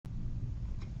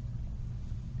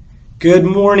Good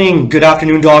morning, good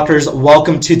afternoon, doctors.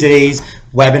 Welcome to today's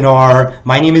webinar.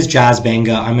 My name is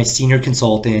Banga. I'm a senior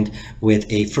consultant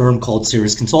with a firm called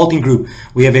Cirrus Consulting Group.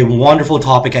 We have a wonderful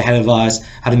topic ahead of us,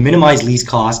 how to minimize lease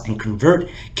costs and convert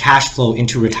cash flow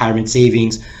into retirement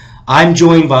savings. I'm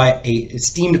joined by an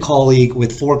esteemed colleague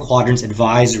with Four Quadrants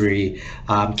Advisory,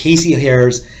 Casey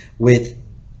Harris with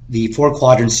the Four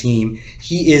Quadrants team.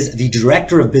 He is the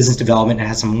Director of Business Development and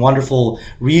has some wonderful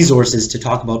resources to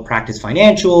talk about practice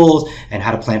financials and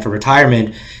how to plan for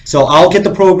retirement. So I'll get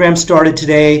the program started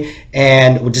today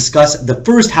and we'll discuss the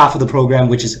first half of the program,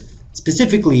 which is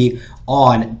specifically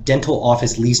on dental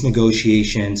office lease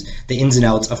negotiations, the ins and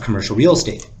outs of commercial real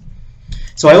estate.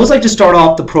 So I always like to start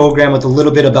off the program with a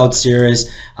little bit about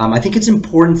Cirrus. I think it's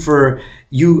important for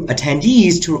you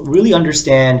attendees to really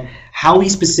understand how we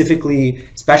specifically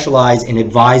specialize in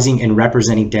advising and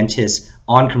representing dentists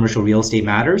on commercial real estate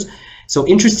matters. So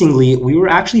interestingly, we were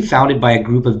actually founded by a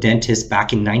group of dentists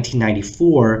back in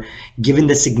 1994, given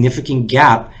the significant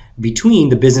gap between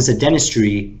the business of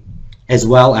dentistry as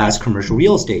well as commercial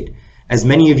real estate. As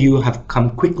many of you have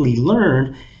quickly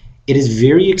learned, it is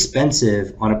very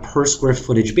expensive on a per square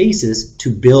footage basis to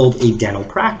build a dental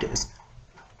practice.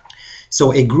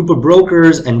 So a group of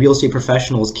brokers and real estate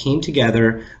professionals came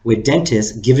together with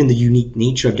dentists, given the unique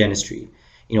nature of dentistry.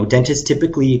 Dentists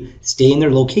typically stay in their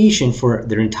location for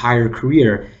their entire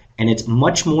career, and it's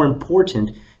much more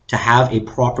important to have a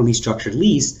properly structured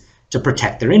lease to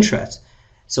protect their interests.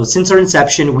 So since our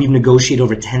inception, we've negotiated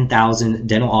over 10,000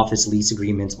 dental office lease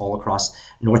agreements all across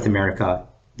North America,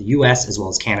 the US, as well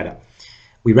as Canada.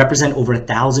 We represent over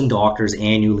 1,000 doctors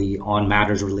annually on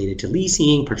matters related to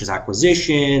leasing, purchase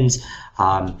acquisitions,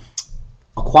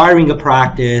 acquiring a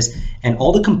practice, and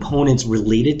all the components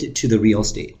related to the real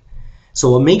estate.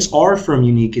 So what makes our firm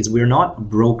unique is we're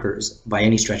not brokers by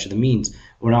any stretch of the means.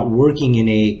 We're not working in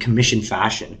a commission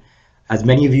fashion. As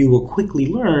many of you will quickly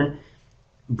learn,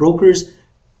 brokers,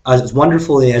 as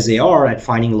wonderful as they are at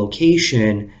finding a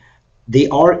location, they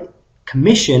are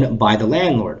commissioned by the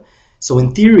landlord. So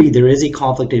in theory, there is a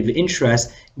conflict of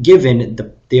interest given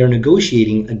they are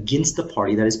negotiating against the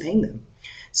party that is paying them.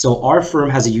 So our firm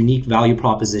has a unique value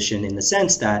proposition in the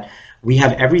sense that we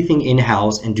have everything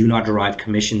in-house and do not derive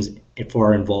commissions for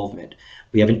our involvement.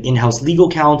 We have an in-house legal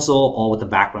counsel, all with a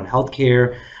background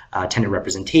healthcare, tenant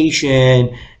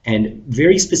representation, and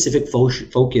very specific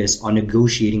focus on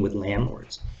negotiating with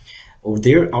landlords.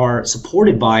 They are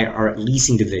supported by our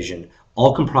leasing division,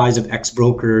 all comprised of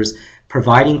ex-brokers,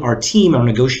 providing our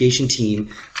negotiation team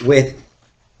with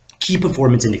key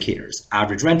performance indicators,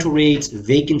 average rental rates,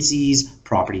 vacancies,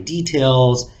 property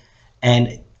details,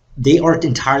 and they are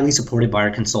entirely supported by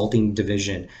our consulting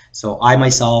division. So I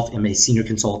myself am a senior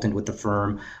consultant with the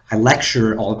firm. I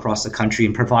lecture all across the country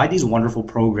and provide these wonderful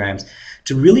programs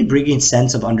to really bring a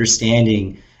sense of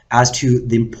understanding as to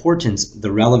the importance,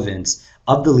 the relevance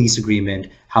of the lease agreement,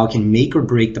 how it can make or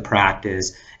break the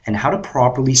practice, and how to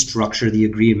properly structure the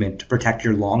agreement to protect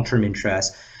your long-term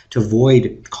interests, to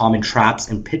avoid common traps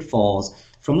and pitfalls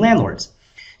from landlords.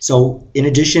 So in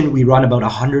addition, we run about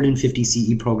 150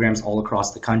 CE programs all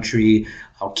across the country,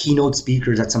 our keynote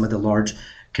speakers at some of the large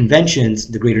conventions,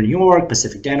 the Greater New York,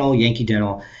 Pacific Dental, Yankee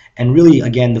Dental, and really,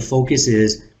 again, the focus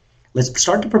is let's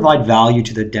start to provide value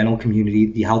to the dental community,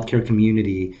 the healthcare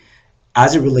community,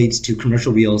 as it relates to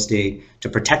commercial real estate, to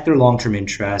protect their long-term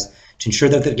interests, to ensure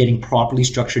that they're getting properly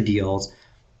structured deals,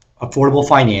 affordable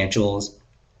financials,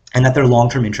 and that their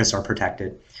long-term interests are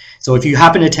protected. So if you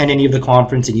happen to attend any of the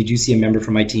conference and you do see a member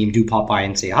from my team, do pop by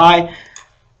and say hi.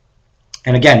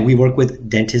 And again, we work with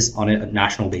dentists on a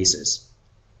national basis.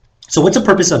 So what's the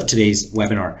purpose of today's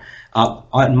webinar?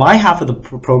 On my half of the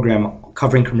program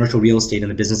covering commercial real estate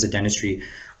and the business of dentistry,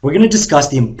 we're going to discuss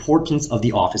the importance of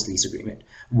the office lease agreement,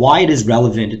 why it is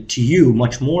relevant to you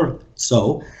much more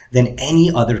so than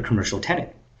any other commercial tenant.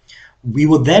 We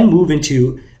will then move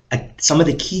into some of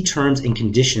the key terms and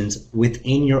conditions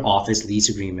within your office lease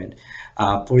agreement.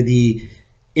 For the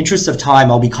interest of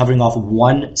time, I'll be covering off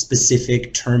one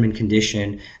specific term and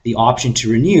condition, the option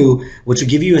to renew, which will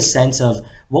give you a sense of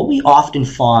what we often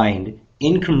find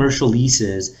in commercial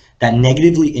leases that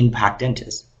negatively impact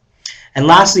dentists. And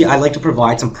lastly, I'd like to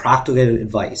provide some practical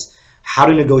advice, how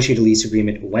to negotiate a lease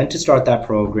agreement, when to start that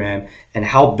program, and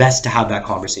how best to have that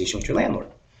conversation with your landlord.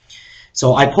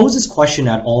 So I pose this question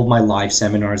at all of my live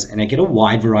seminars and I get a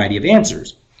wide variety of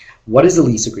answers. What is a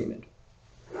lease agreement?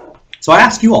 So I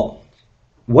ask you all,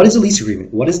 what is a lease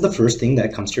agreement? What is the first thing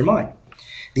that comes to your mind?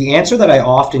 The answer that I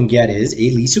often get is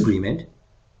a lease agreement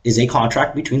is a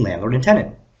contract between landlord and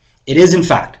tenant. It is in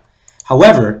fact.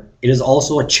 However, it is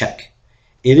also a check.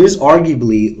 It is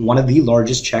arguably one of the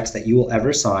largest checks that you will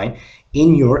ever sign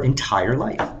in your entire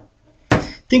life.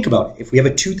 Think about it. If we have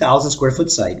a 2,000 square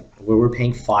foot site where we're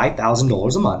paying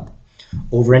 $5,000 a month,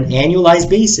 over an annualized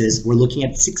basis, we're looking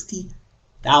at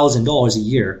 $60,000 a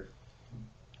year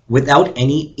without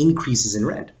any increases in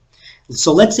rent.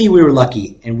 So let's say we were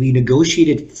lucky and we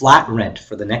negotiated flat rent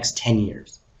for the next 10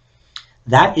 years.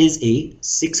 That is a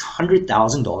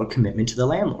 $600,000 commitment to the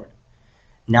landlord.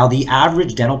 Now, the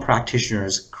average dental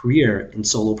practitioner's career in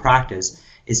solo practice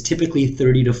is typically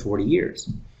 30 to 40 years.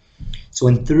 So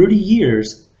in 30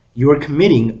 years, you are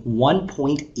committing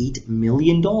 $1.8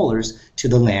 million to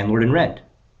the landlord in rent.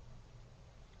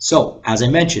 So, as I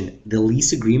mentioned, the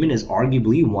lease agreement is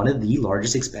arguably one of the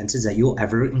largest expenses that you'll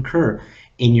ever incur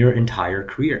in your entire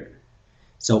career.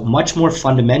 So much more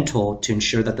fundamental to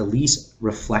ensure that the lease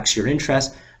reflects your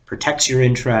interest, protects your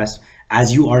interest,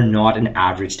 as you are not an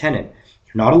average tenant.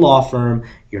 You're not a law firm,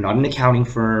 you're not an accounting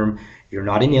firm, you're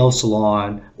not a nail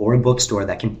salon or a bookstore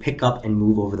that can pick up and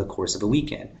move over the course of a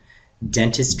weekend.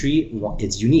 Dentistry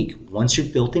is unique. Once you're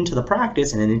built into the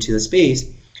practice and then into the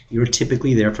space, you're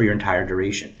typically there for your entire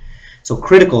duration. So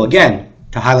critical, again,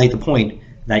 to highlight the point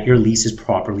that your lease is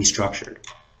properly structured.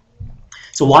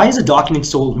 So why is a document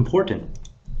so important?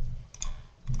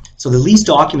 So the lease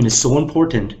document is so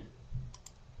important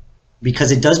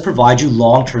because it does provide you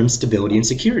long-term stability and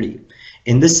security,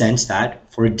 in the sense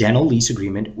that for a dental lease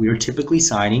agreement, we are typically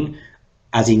signing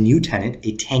as a new tenant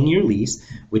a 10-year lease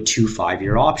with 2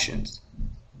 5-year options.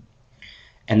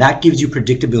 And that gives you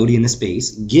predictability in the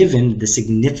space, given the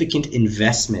significant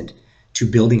investment to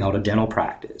building out a dental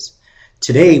practice.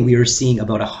 Today, we are seeing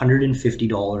about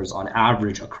 $150 on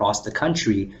average across the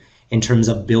country in terms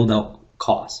of build-out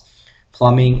costs.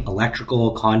 Plumbing,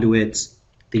 electrical, conduits,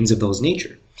 things of those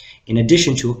nature, in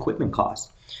addition to equipment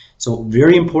costs. So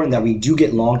very important that we do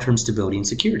get long-term stability and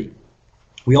security.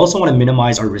 We also want to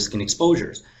minimize our risk and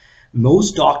exposures.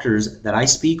 Most doctors that I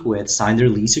speak with sign their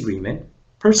lease agreement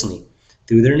personally,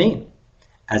 through their name,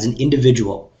 as an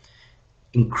individual.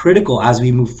 And critical as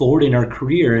we move forward in our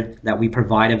career that we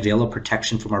provide a veil of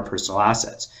protection from our personal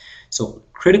assets. So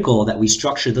critical that we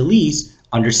structure the lease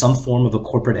under some form of a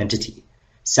corporate entity,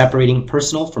 separating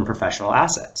personal from professional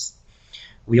assets.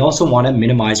 We also want to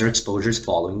minimize our exposures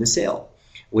following the sale,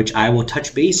 which I will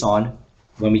touch base on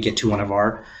when we get to one of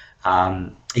our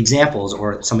examples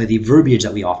or some of the verbiage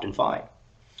that we often find.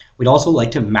 We'd also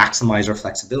like to maximize our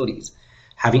flexibilities.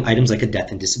 Having items like a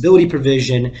death and disability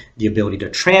provision, the ability to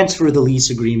transfer the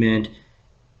lease agreement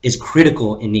is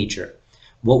critical in nature.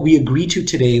 What we agree to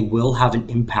today will have an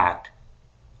impact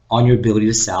on your ability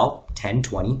to sell 10,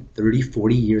 20, 30,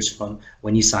 40 years from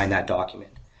when you sign that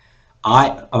document.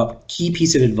 A key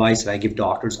piece of advice that I give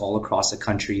doctors all across the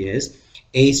country is,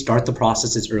 A, start the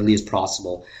process as early as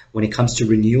possible when it comes to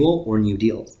renewal or new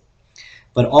deals.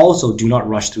 But also do not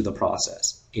rush through the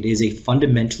process. It is a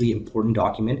fundamentally important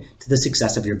document to the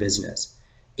success of your business.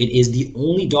 It is the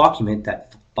only document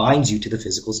that binds you to the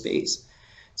physical space.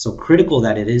 So critical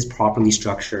that it is properly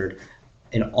structured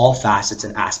in all facets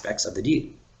and aspects of the deal.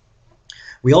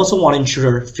 We also want to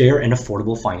ensure fair and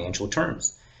affordable financial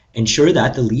terms. Ensure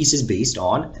that the lease is based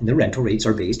on, and the rental rates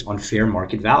are based on fair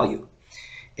market value.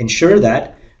 Ensure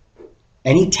that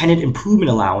any tenant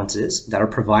improvement allowances that are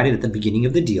provided at the beginning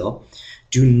of the deal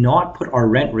do not put our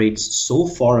rent rates so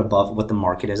far above what the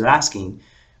market is asking,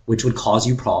 which would cause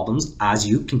you problems as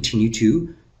you continue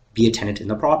to be a tenant in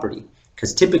the property,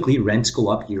 because typically rents go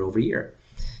up year over year.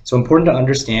 So important to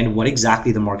understand what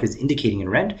exactly the market is indicating in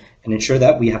rent and ensure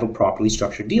that we have a properly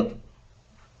structured deal.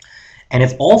 And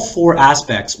if all 4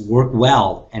 aspects work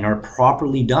well and are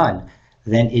properly done,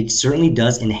 then it certainly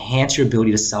does enhance your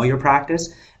ability to sell your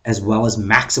practice as well as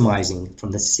maximizing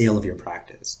from the sale of your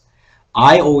practice.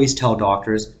 I always tell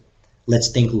doctors, let's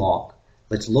think long.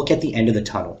 Let's look at the end of the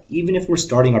tunnel. Even if we're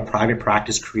starting our private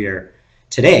practice career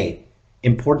today,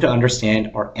 important to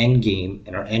understand our end game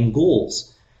and our end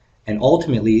goals, and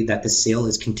ultimately that the sale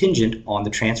is contingent on the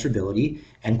transferability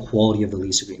and quality of the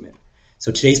lease agreement.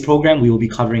 So today's program, we will be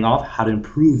covering off how to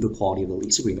improve the quality of the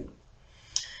lease agreement.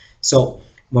 So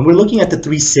when we're looking at the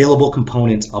 3 saleable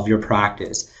components of your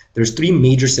practice, there's 3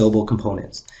 major saleable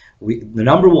components. The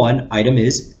number 1 item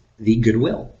is the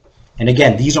goodwill. And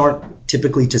again, these aren't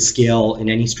typically to scale in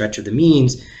any stretch of the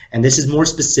means, and this is more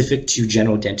specific to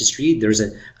general dentistry. There's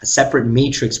a separate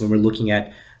matrix when we're looking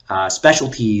at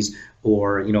specialties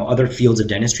or other fields of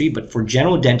dentistry, but for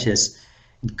general dentists,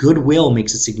 goodwill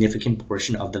makes a significant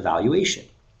portion of the valuation.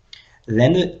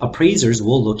 Then the appraisers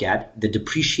will look at the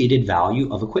depreciated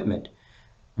value of equipment.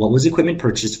 What was equipment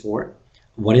purchased for?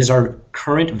 What is our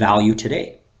current value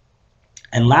today?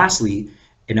 And lastly,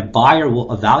 And a buyer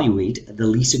will evaluate the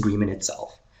lease agreement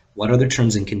itself. What are the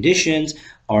terms and conditions?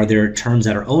 Are there terms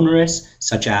that are onerous,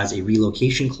 such as a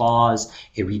relocation clause,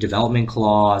 a redevelopment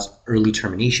clause, early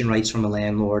termination rights from a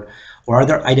landlord? Or are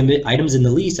there items in the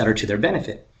lease that are to their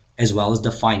benefit, as well as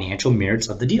the financial merits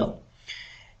of the deal?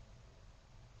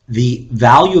 The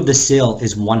value of the sale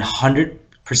is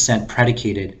 100%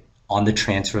 predicated on the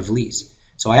transfer of the lease.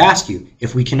 So I ask you,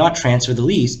 if we cannot transfer the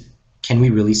lease, can we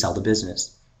really sell the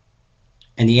business?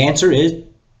 And the answer is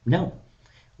no.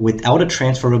 Without a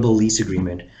transferable lease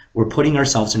agreement, we're putting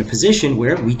ourselves in a position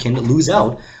where we can lose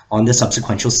out on the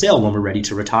subsequent sale when we're ready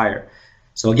to retire.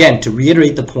 So again, to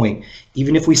reiterate the point,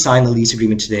 even if we sign the lease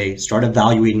agreement today, start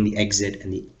evaluating the exit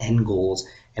and the end goals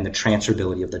and the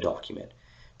transferability of the document.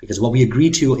 Because what we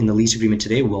agree to in the lease agreement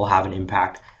today will have an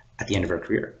impact at the end of our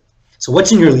career. So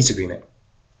what's in your lease agreement?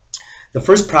 The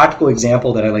first practical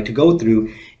example that I like to go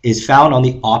through is found on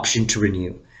the option to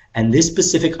renew. And this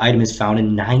specific item is found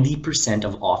in 90%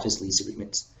 of office lease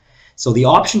agreements. So the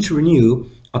option to renew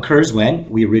occurs when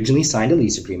we originally signed a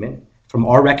lease agreement. From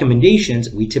our recommendations,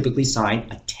 we typically sign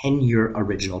a 10-year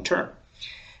original term.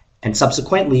 And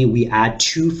subsequently, we add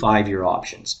 2 5-year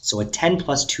options. So a 10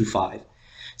 plus 2 5.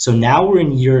 So now we're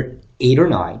in year 8 or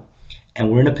 9,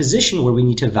 and we're in a position where we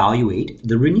need to evaluate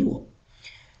the renewal.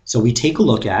 So we take a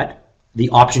look at the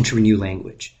option to renew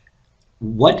language.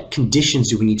 What conditions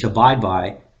do we need to abide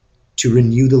by to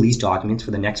renew the lease documents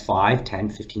for the next 5, 10,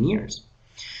 15 years?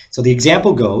 So the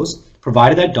example goes,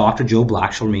 provided that Dr. Joe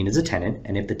Black shall remain as a tenant,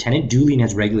 and if the tenant duly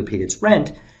has regulated paid its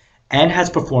rent and has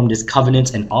performed its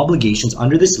covenants and obligations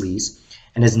under this lease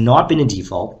and has not been in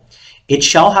default, it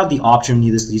shall have the option to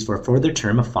renew this lease for a further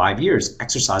term of 5 years,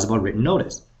 exercisable on written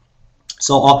notice.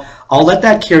 So I'll let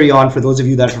that carry on for those of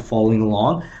you that are following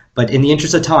along. But in the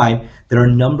interest of time, there are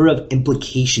a number of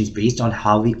implications based on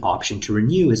how the option to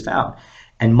renew is found.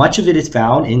 And much of it is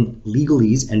found in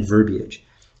legalese and verbiage.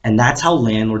 And that's how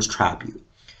landlords trap you.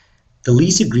 The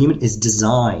lease agreement is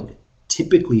designed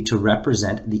typically to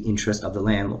represent the interest of the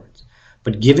landlords.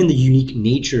 But given the unique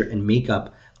nature and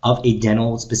makeup of a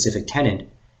dental specific tenant,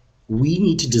 we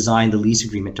need to design the lease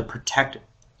agreement to protect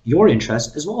your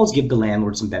interest as well as give the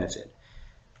landlord some benefit.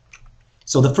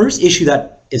 So the first issue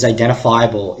that is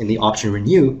identifiable in the option to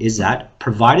renew is that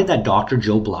provided that Dr.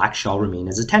 Joe Black shall remain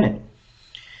as a tenant.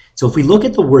 So if we look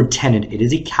at the word tenant, it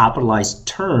is a capitalized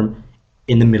term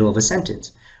in the middle of a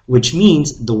sentence, which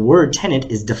means the word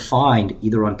tenant is defined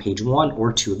either on page 1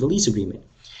 or 2 of the lease agreement.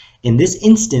 In this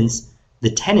instance,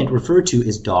 the tenant referred to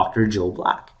is Dr. Joe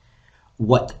Black.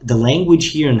 What the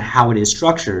language here and how it is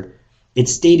structured,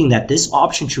 it's stating that this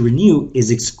option to renew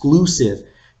is exclusive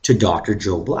to Dr.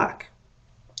 Joe Black.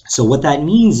 So what that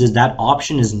means is that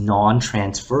option is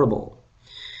non-transferable.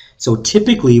 So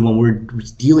typically when we're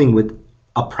dealing with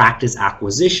a practice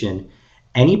acquisition,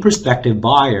 any prospective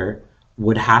buyer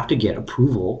would have to get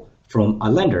approval from a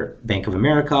lender, Bank of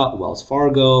America, Wells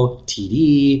Fargo,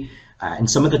 TD, and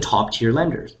some of the top tier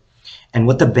lenders. And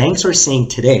what the banks are saying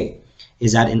today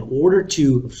is that in order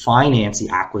to finance the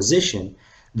acquisition,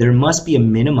 there must be a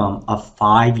minimum of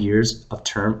 5 years of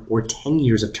term or 10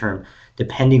 years of term,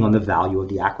 depending on the value of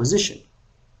the acquisition.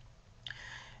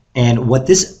 And what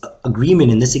this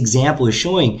agreement in this example is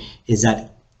showing is that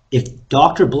if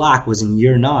Dr. Black was in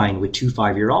year 9 with 2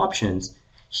 5-year options,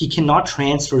 he cannot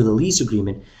transfer the lease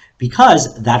agreement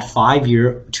because that 2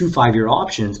 5-year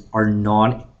options are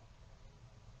non-existent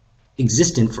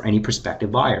for any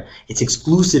prospective buyer. It's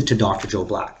exclusive to Dr. Joe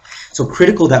Black. So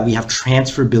critical that we have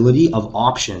transferability of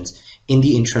options in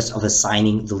the interest of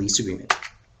assigning the lease agreement.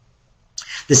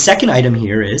 The second item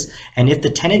here is, and if the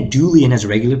tenant duly and has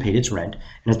regularly paid its rent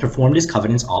and has performed his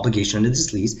covenants obligation under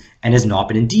this lease and has not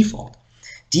been in default.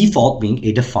 Default being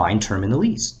a defined term in the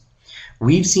lease.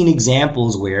 We've seen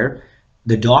examples where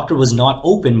the doctor was not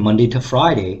open Monday to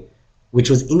Friday, which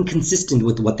was inconsistent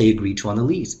with what they agreed to on the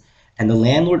lease. And the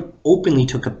landlord openly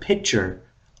took a picture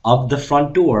of the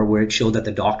front door where it showed that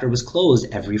the doctor was closed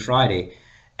every Friday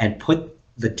and put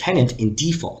the tenant in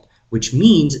default, which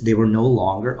means they were no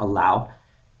longer allowed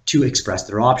to express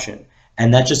their option.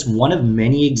 And that's just one of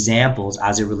many examples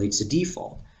as it relates to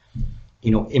default.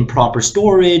 You know, improper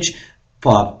storage,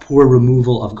 poor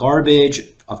removal of garbage,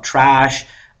 of trash,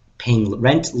 paying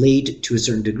rent late to a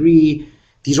certain degree.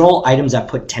 These are all items that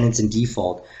put tenants in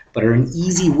default, but are an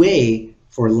easy way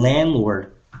for a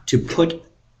landlord to put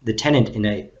the tenant in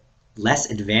a less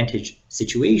advantaged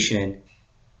situation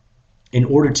in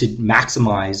order to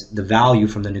maximize the value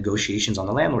from the negotiations on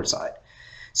the landlord side.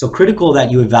 So critical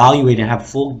that you evaluate and have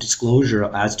full disclosure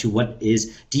as to what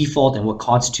is default and what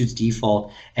constitutes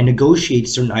default, and negotiate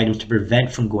certain items to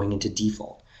prevent from going into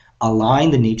default.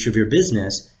 Align the nature of your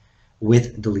business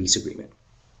with the lease agreement.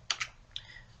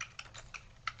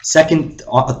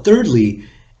 Thirdly,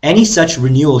 any such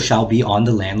renewal shall be on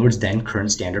the landlord's then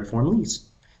current standard form lease.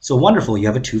 So wonderful, you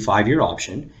have a 5-year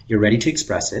option, you're ready to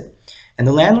express it, and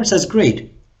the landlord says,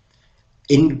 great,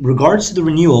 in regards to the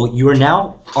renewal, you are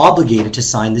now obligated to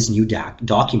sign this new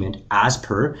document as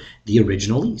per the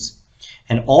original lease.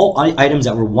 And all items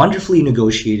that were wonderfully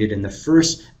negotiated in the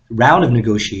first round of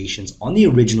negotiations on the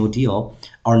original deal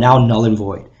are now null and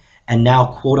void. And now,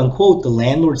 quote unquote, the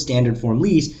landlord standard form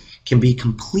lease can be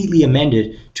completely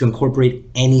amended to incorporate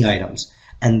any items.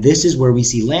 And this is where we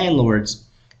see landlords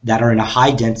that are in a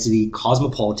high density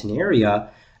cosmopolitan area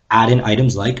add in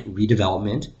items like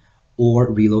redevelopment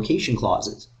or relocation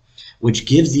clauses, which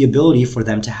gives the ability for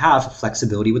them to have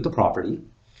flexibility with the property.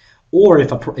 Or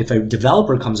if a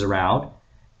developer comes around,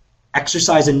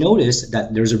 exercise a notice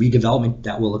that there's a redevelopment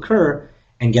that will occur,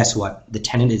 and guess what? The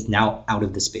tenant is now out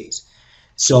of the space.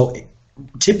 So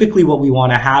typically what we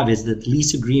want to have is that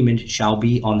lease agreement shall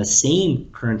be on the same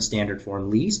current standard form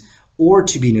lease or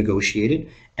to be negotiated,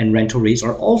 and rental rates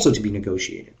are also to be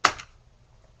negotiated.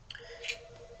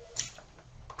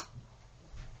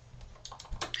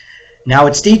 Now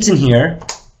it states in here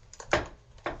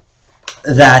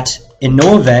that in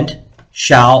no event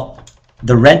shall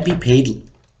the rent be paid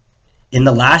in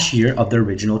the last year of the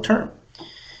original term.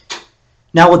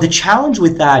 Now what the challenge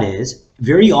with that is,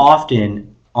 very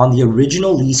often on the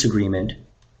original lease agreement,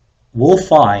 we'll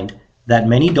find that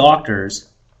many doctors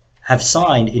have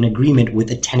signed an agreement with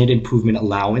a tenant improvement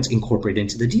allowance incorporated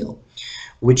into the deal,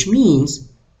 which means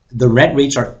the rent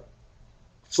rates are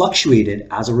fluctuated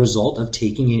as a result of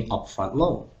taking an upfront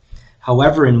loan.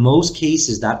 However, in most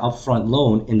cases, that upfront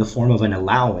loan in the form of an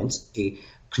allowance, a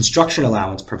construction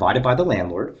allowance provided by the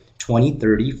landlord, $20,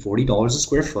 $30, $40 a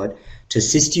square foot to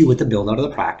assist you with the build out of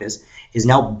the practice, is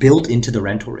now built into the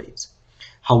rental rates.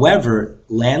 However,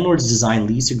 landlords design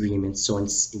lease agreements so in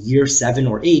year 7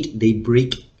 or 8, they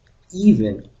break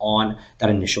even on that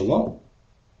initial loan.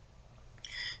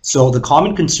 So the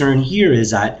common concern here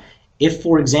is that if,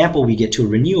 for example, we get to a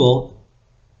renewal,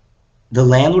 the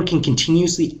landlord can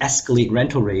continuously escalate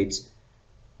rental rates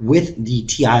with the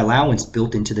TI allowance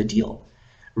built into the deal.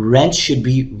 Rents should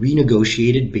be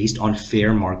renegotiated based on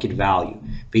fair market value,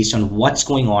 based on what's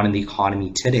going on in the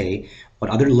economy today,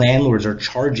 what other landlords are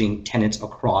charging tenants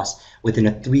across within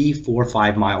a 3, 4,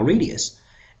 5 mile radius.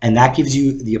 And that gives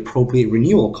you the appropriate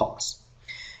renewal costs.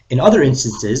 In other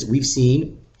instances, we've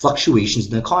seen fluctuations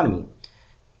in the economy.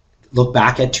 Look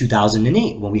back at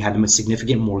 2008 when we had a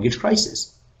significant mortgage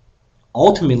crisis.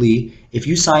 Ultimately, if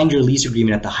you signed your lease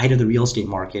agreement at the height of the real estate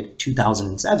market,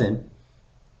 2007,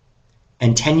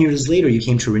 and 10 years later you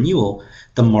came to renewal,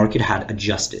 the market had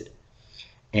adjusted.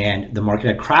 And the market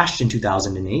had crashed in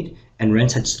 2008, and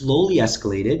rents had slowly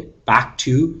escalated back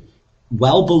to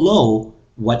well below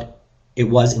what it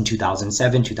was in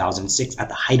 2007, 2006 at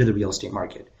the height of the real estate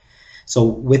market. So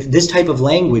with this type of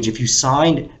language, if you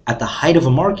signed at the height of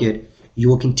a market, you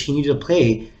will continue to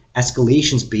pay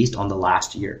escalations based on the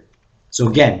last year. So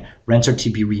again, rents are to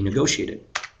be renegotiated.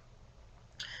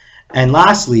 And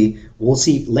lastly, we'll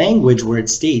see language where it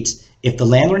states if the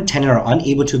landlord and tenant are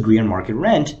unable to agree on market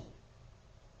rent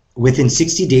within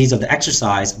 60 days of the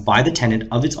exercise by the tenant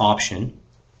of its option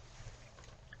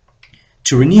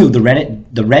to renew,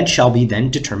 the rent shall be then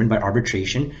determined by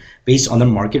arbitration based on the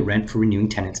market rent for renewing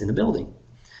tenants in the building.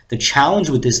 The challenge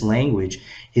with this language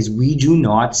is we do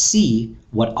not see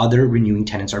what other renewing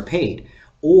tenants are paid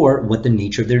or what the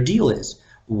nature of their deal is.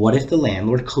 What if the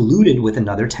landlord colluded with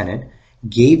another tenant,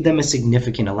 gave them a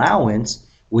significant allowance,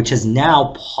 which has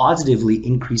now positively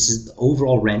increases the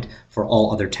overall rent for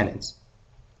all other tenants?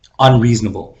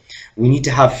 Unreasonable. We need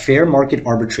to have fair market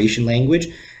arbitration language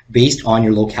based on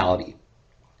your locality,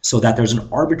 so that there's an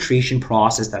arbitration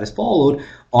process that is followed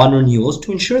on renewals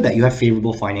to ensure that you have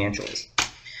favorable financials.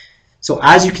 So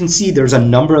as you can see, there's a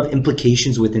number of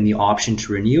implications within the option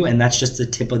to renew, and that's just the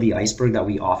tip of the iceberg that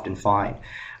we often find.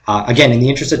 Again, in the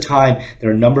interest of time,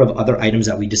 there are a number of other items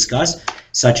that we discuss,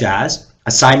 such as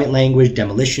assignment language,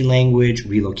 demolition language,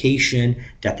 relocation,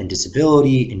 death and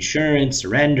disability, insurance,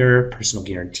 surrender, personal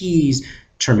guarantees,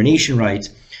 termination rights.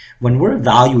 When we're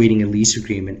evaluating a lease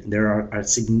agreement, there are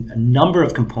a number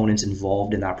of components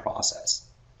involved in that process.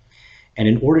 And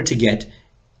in order to get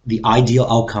the ideal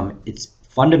outcome, it's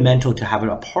fundamental to have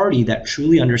a party that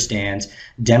truly understands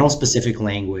dental specific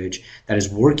language, that is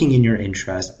working in your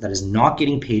interest, that is not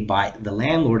getting paid by the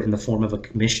landlord in the form of a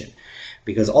commission,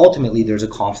 because ultimately there's a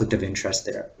conflict of interest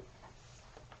there.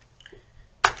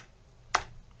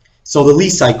 So the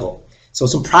lease cycle. So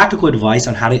some practical advice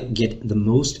on how to get the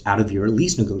most out of your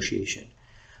lease negotiation.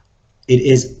 It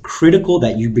is critical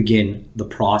that you begin the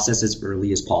process as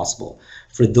early as possible.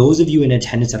 For those of you in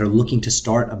attendance that are looking to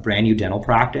start a brand new dental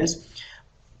practice,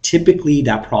 typically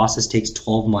that process takes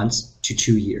 12 months to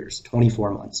 2 years,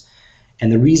 24 months.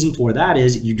 And the reason for that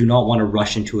is you do not want to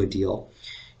rush into a deal.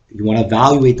 You want to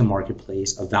evaluate the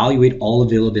marketplace, evaluate all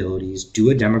availabilities,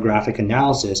 do a demographic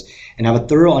analysis, and have a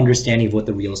thorough understanding of what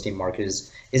the real estate market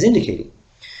is indicating.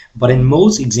 But in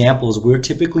most examples, we're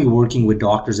typically working with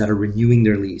doctors that are renewing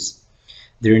their lease.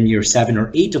 They're in year 7 or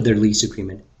 8 of their lease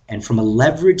agreement. And from a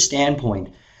leverage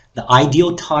standpoint, the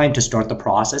ideal time to start the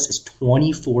process is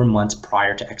 24 months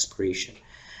prior to expiration.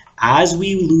 As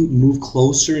we move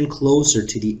closer and closer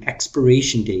to the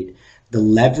expiration date, the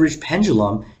leverage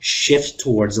pendulum shifts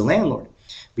towards the landlord,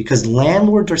 because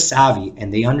landlords are savvy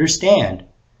and they understand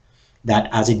that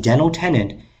as a dental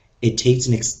tenant, it takes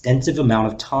an extensive amount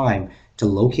of time to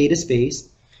locate a space,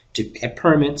 to get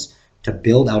permits, to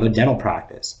build out a dental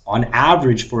practice. On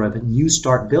average, for a new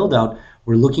start build out,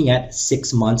 we're looking at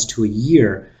 6 months to a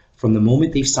year from the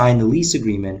moment they've signed the lease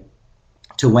agreement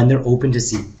to when they're open to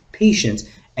see patients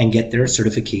and get their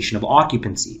certification of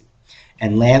occupancy.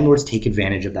 And landlords take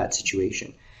advantage of that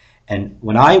situation. And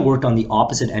when I worked on the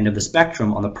opposite end of the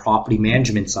spectrum on the property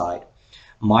management side,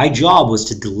 my job was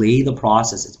to delay the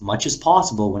process as much as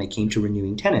possible when it came to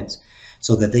renewing tenants,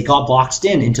 so that they got boxed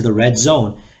into the red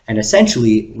zone, and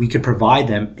essentially we could provide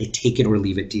them a take it or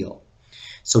leave it deal.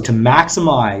 So to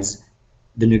maximize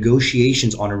the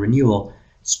negotiations on a renewal,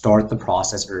 start the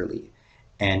process early.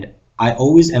 And I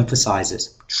always emphasize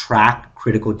this: track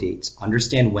critical dates,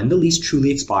 understand when the lease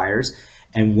truly expires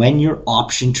and when your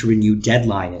option to renew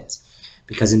deadline is.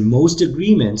 Because in most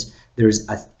agreements, there's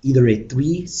either a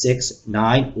 3, 6,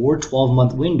 9, or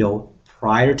 12-month window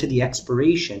prior to the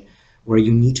expiration where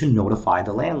you need to notify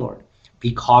the landlord.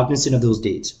 Be cognizant of those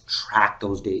dates, track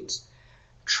those dates.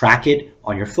 Track it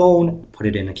on your phone, put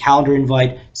it in a calendar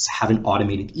invite, have an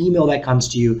automated email that comes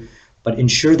to you, but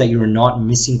ensure that you are not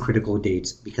missing critical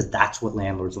dates, because that's what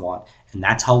landlords want. And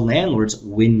that's how landlords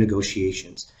win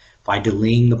negotiations, by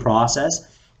delaying the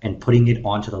process and putting it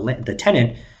onto the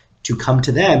tenant to come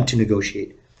to them to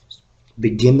negotiate.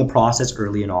 Begin the process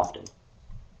early and often.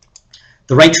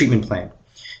 The right treatment plan.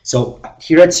 So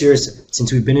here at Cirrus,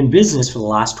 since we've been in business for the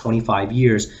last 25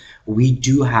 years, we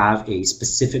do have a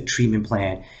specific treatment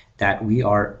plan that we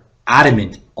are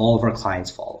adamant all of our clients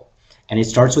follow. And it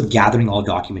starts with gathering all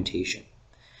documentation.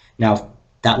 Now,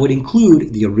 that would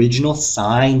include the original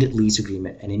signed lease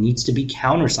agreement, and it needs to be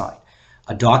countersigned,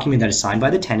 a document that is signed by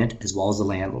the tenant as well as the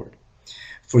landlord.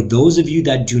 For those of you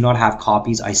that do not have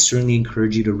copies, I certainly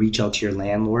encourage you to reach out to your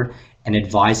landlord and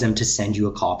advise them to send you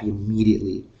a copy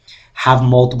immediately. Have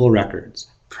multiple records.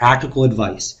 Practical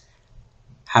advice: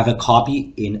 have a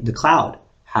copy in the cloud,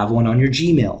 have one on your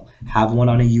Gmail, have one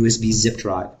on a USB zip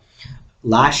drive.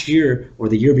 Last year, or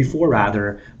the year before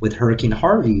rather, with Hurricane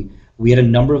Harvey, we had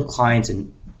a number of clients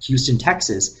in Houston,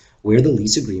 Texas, where the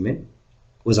lease agreement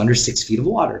was under 6 feet of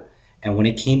water. And when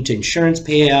it came to insurance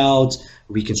payouts,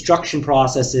 reconstruction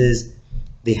processes,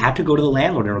 they had to go to the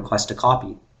landlord and request a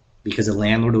copy, because the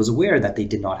landlord was aware that they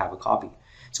did not have a copy.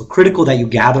 So critical that you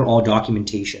gather all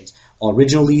documentations, all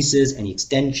original leases, any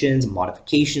extensions,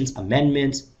 modifications,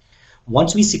 amendments.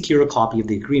 Once we secure a copy of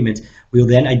the agreement, we will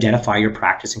then identify your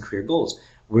practice and career goals,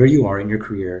 where you are in your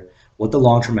career, what the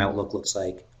long-term outlook looks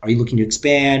like. Are you looking to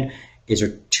expand? Is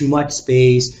there too much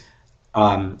space?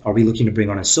 Are we looking to bring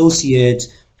on associates?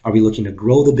 Are we looking to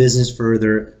grow the business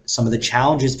further? Some of the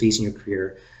challenges facing your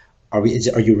career. Are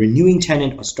you a renewing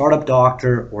tenant, a startup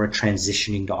doctor, or a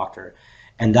transitioning doctor?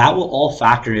 And that will all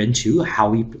factor into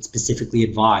how we specifically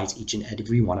advise each and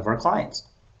every one of our clients.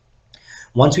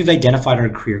 Once we've identified our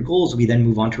career goals, we then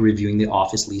move on to reviewing the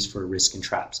office lease for risk and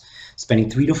traps, spending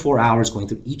 3 to 4 hours going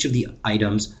through each of the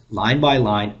items line by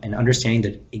line and understanding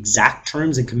the exact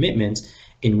terms and commitments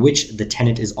in which the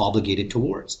tenant is obligated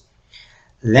towards.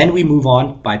 Then we move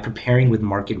on by preparing with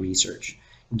market research,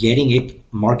 getting a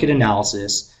market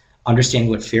analysis,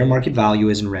 understanding what fair market value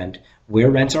is in rent,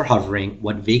 where rents are hovering,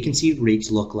 what vacancy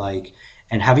rates look like,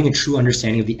 and having a true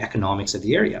understanding of the economics of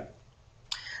the area.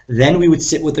 Then we would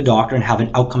sit with the doctor and have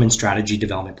an outcome and strategy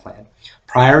development plan.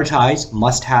 Prioritize,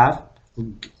 must have,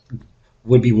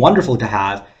 would be wonderful to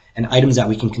have, and items that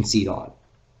we can concede on.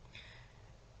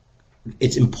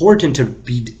 It's important to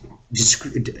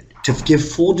give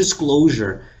full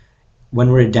disclosure when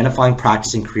we're identifying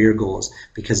practice and career goals,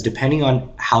 because depending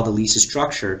on how the lease is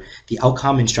structured, the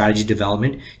outcome and strategy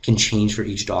development can change for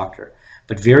each doctor.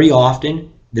 But very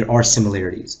often, there are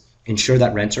similarities. Ensure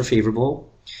that rents are favorable,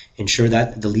 ensure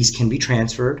that the lease can be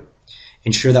transferred,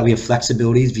 Ensure that we have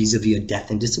flexibilities vis-a-vis a death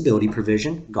and disability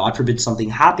provision. God forbid something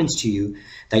happens to you,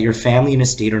 that your family and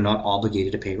estate are not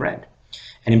obligated to pay rent.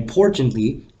 And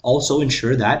importantly, also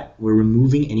ensure that we're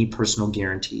removing any personal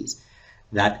guarantees,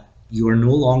 that you are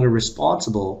no longer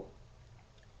responsible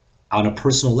on a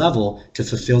personal level to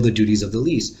fulfill the duties of the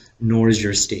lease, nor is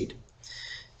your estate.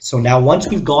 So now once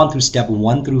we've gone through step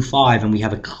 1 through 5 and we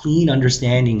have a clean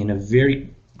understanding and a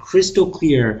very crystal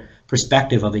clear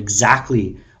perspective of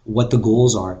exactly what the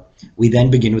goals are, we then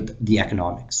begin with the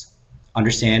economics.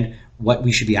 Understand what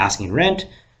we should be asking in rent.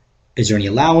 Is there any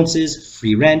allowances,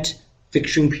 free rent,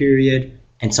 fixturing period,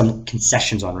 and some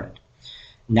concessions on rent.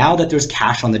 Now that there's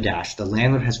cash on the dash, the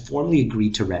landlord has formally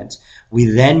agreed to rent, we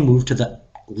then move to the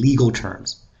legal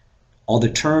terms. All the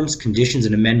terms, conditions,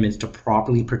 and amendments to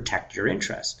properly protect your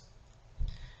interest.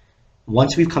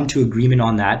 Once we've come to agreement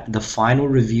on that, the final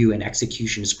review and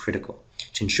execution is critical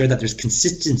to ensure that there's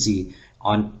consistency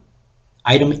on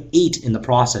item 8 in the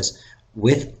process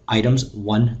with items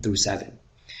 1 through 7.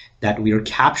 That we are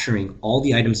capturing all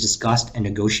the items discussed and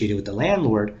negotiated with the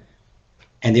landlord,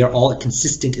 and they are all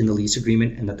consistent in the lease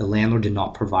agreement, and that the landlord did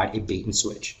not provide a bait and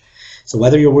switch. So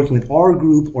whether you're working with our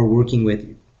group or working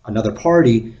with another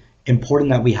party,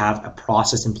 important that we have a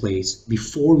process in place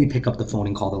before we pick up the phone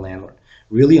and call the landlord.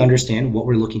 Really understand what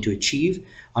we're looking to achieve,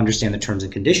 understand the terms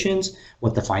and conditions,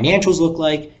 what the financials look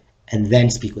like, and then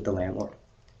speak with the landlord.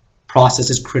 Process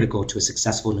is critical to a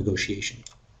successful negotiation.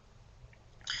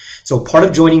 So part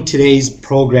of joining today's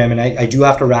program, and I do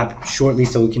have to wrap shortly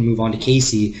so we can move on to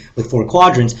Casey with Four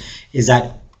Quadrants, is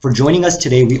that for joining us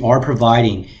today, we are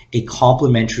providing a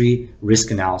complimentary risk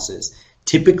analysis.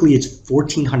 Typically, it's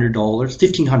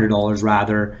 $1,500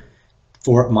 rather,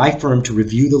 for my firm to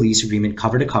review the lease agreement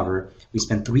cover to cover. We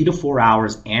spend 3 to 4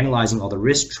 hours analyzing all the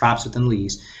risk traps within the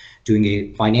lease, doing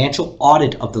a financial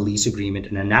audit of the lease agreement,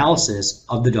 an analysis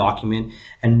of the document,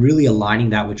 and really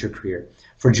aligning that with your career.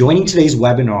 For joining today's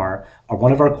webinar,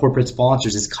 one of our corporate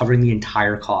sponsors is covering the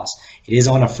entire cost. It is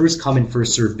on a first come and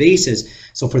first served basis.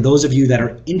 So for those of you that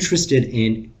are interested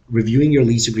in reviewing your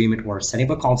lease agreement or setting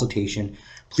up a consultation,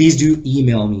 please do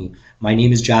email me. My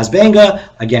name is Banga.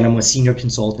 Again, I'm a senior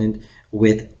consultant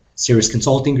with Cirrus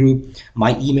Consulting Group.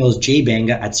 My email is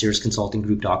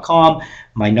jbanga@cirrusconsultinggroup.com.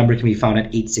 My number can be found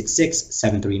at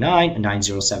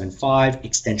 866-739-9075,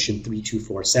 extension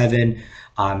 3247.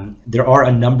 There are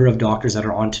a number of doctors that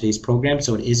are on today's program,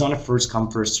 so it is on a first come,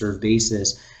 first served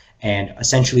basis. And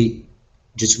essentially,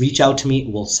 just reach out to me.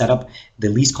 We'll set up the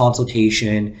lease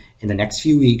consultation in the next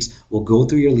few weeks. We'll go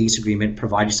through your lease agreement,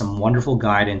 provide you some wonderful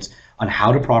guidance on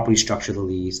how to properly structure the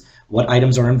lease, what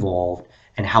items are involved,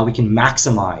 and how we can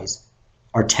maximize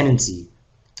our tenancy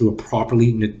through a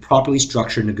properly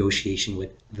structured negotiation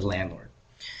with the landlord.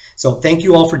 So thank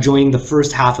you all for joining the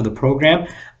first half of the program.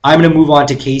 I'm going to move on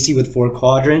to Casey with Four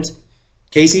Quadrants.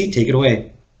 Casey, take it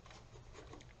away.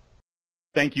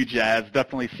 Thank you, Jazz.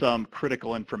 Definitely some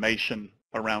critical information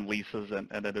around leases, and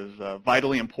it is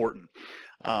vitally important.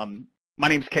 My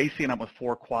name is Casey, and I'm with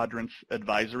Four Quadrants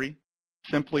Advisory.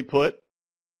 Simply put,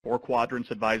 Four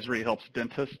Quadrants Advisory helps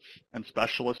dentists and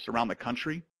specialists around the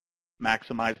country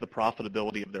maximize the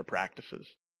profitability of their practices.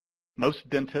 Most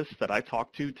dentists that I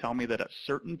talk to tell me that at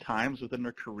certain times within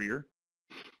their career,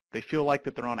 they feel like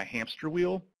that they're on a hamster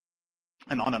wheel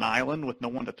and on an island with no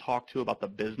one to talk to about the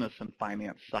business and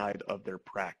finance side of their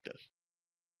practice.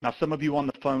 Now, some of you on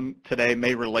the phone today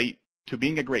may relate to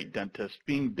being a great dentist,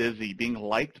 being busy, being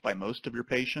liked by most of your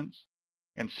patients,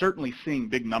 and certainly seeing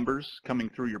big numbers coming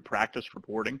through your practice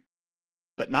reporting,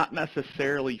 but not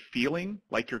necessarily feeling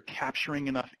like you're capturing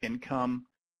enough income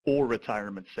or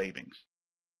retirement savings.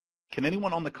 Can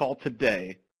anyone on the call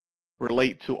today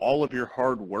relate to all of your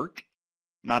hard work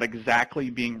not exactly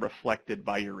being reflected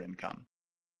by your income?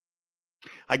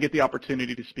 I get the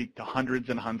opportunity to speak to hundreds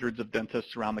and hundreds of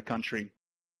dentists around the country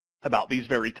about these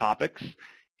very topics,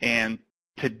 and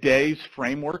today's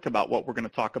framework about what we're going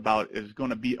to talk about is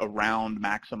going to be around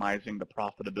maximizing the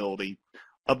profitability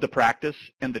of the practice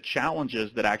and the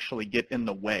challenges that actually get in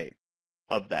the way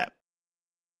of that.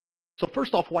 So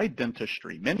first off, why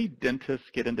dentistry? Many dentists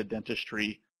get into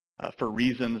dentistry for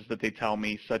reasons that they tell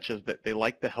me, such as that they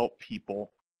like to help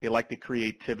people, they like the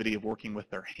creativity of working with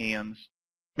their hands.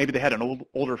 Maybe they had an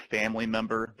older family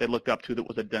member they looked up to that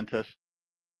was a dentist.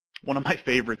 One of my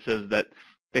favorites is that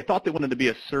they thought they wanted to be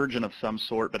a surgeon of some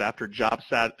sort, but after job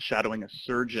shadowing a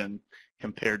surgeon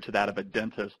compared to that of a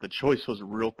dentist, the choice was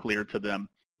real clear to them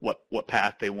what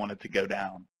path they wanted to go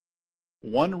down.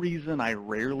 One reason I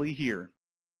rarely hear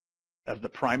as the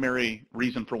primary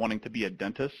reason for wanting to be a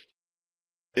dentist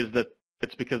is that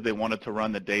it's because they wanted to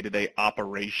run the day-to-day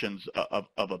operations of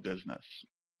a business.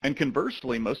 And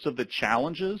conversely, most of the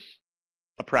challenges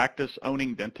a practice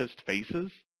owning dentist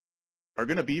faces are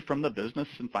going to be from the business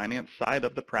and finance side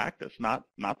of the practice, not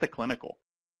the clinical.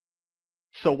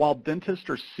 So while dentists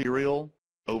are serial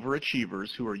overachievers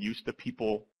who are used to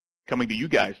people coming to you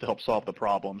guys to help solve the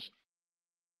problems,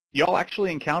 y'all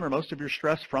actually encounter most of your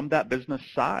stress from that business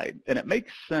side. And it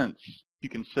makes sense if you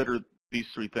consider these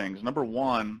three things. Number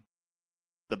one,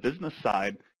 the business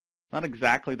side, not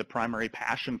exactly the primary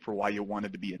passion for why you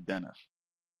wanted to be a dentist.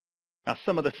 Now,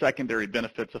 some of the secondary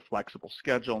benefits of flexible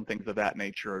schedule and things of that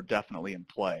nature are definitely in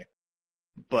play.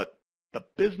 But the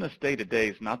business day-to-day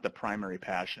is not the primary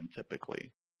passion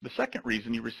typically. The second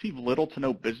reason, you receive little to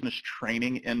no business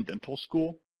training in dental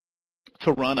school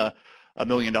to run a $1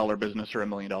 million business or $1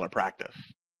 million practice.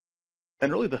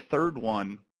 And really the third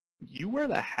one, you wear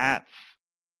the hats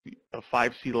of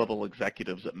 5 C-level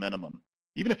executives at minimum.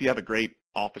 Even if you have a great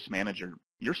office manager,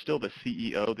 you're still the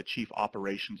CEO, the chief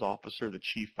operations officer, the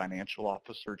chief financial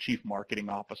officer, chief marketing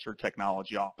officer,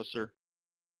 technology officer.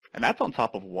 And that's on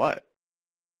top of what?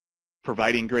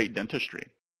 Providing great dentistry.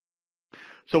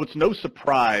 So it's no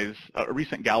surprise, a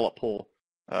recent Gallup poll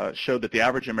showed that the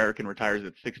average American retires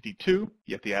at 62,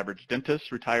 yet the average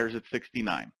dentist retires at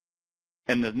 69.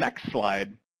 And the next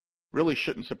slide really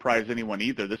shouldn't surprise anyone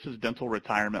either. This is dental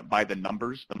retirement by the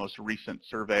numbers, the most recent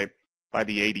survey by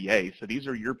the ADA. So these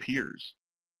are your peers.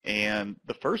 And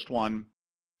the first one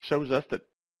shows us that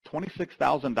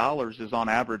 $26,000 is on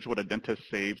average what a dentist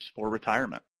saves for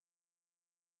retirement.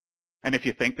 And if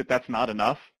you think that that's not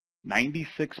enough,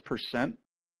 96%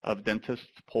 of dentists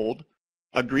polled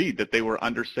agreed that they were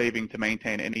undersaving to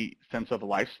maintain any sense of a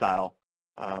lifestyle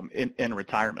in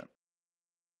retirement.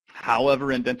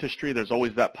 However, in dentistry, there's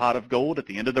always that pot of gold at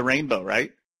the end of the rainbow,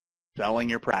 right? Selling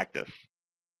your practice.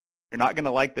 You're not going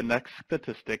to like the next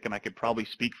statistic, and I could probably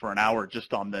speak for an hour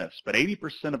just on this, but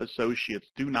 80% of associates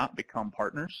do not become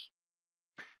partners.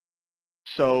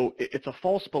 So it's a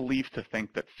false belief to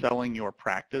think that selling your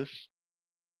practice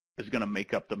is going to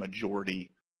make up the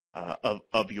majority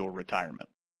of your retirement.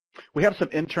 We have some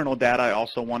internal data I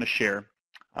also want to share,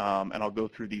 and I'll go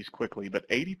through these quickly, but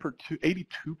 82%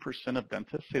 of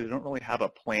dentists say they don't really have a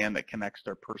plan that connects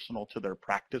their personal to their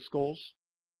practice goals.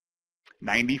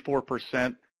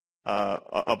 94%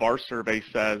 of our survey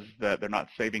says that they're not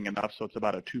saving enough, so it's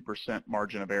about a 2%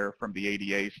 margin of error from the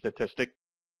ADA statistic.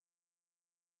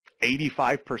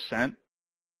 85%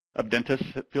 of dentists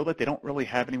feel that they don't really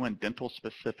have anyone dental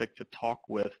specific to talk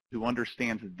with who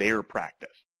understands their practice,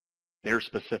 their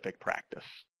specific practice.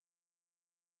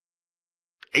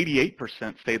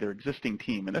 88% say their existing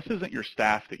team, and this isn't your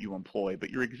staff that you employ,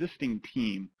 but your existing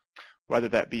team, whether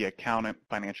that be accountant,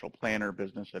 financial planner,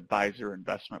 business advisor,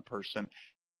 investment person,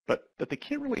 but that they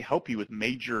can't really help you with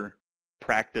major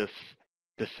practice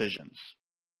decisions.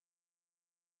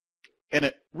 And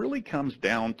it really comes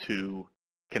down to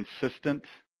consistent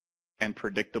and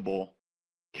predictable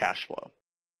cash flow.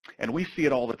 And we see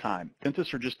it all the time.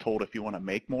 Dentists are just told if you want to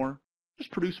make more,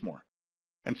 just produce more.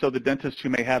 And so the dentists who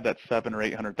may have that $700,000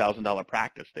 or $800,000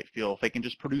 practice, they feel if they can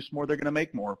just produce more, they're going to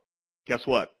make more. Guess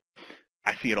what?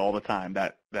 I see it all the time,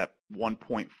 that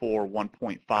 $1.4,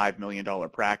 $1.5 million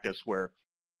practice where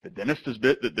the dentist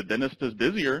is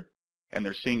busier and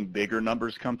they're seeing bigger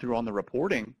numbers come through on the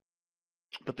reporting,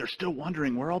 but they're still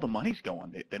wondering where all the money's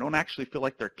going. They don't actually feel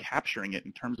like they're capturing it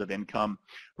in terms of income,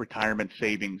 retirement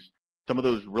savings, some of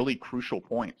those really crucial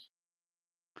points.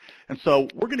 And so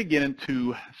we're going to get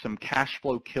into some cash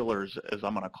flow killers, as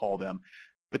I'm going to call them.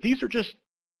 But these are just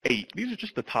 8. These are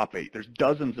just the top 8. There's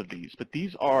dozens of these, but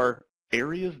these are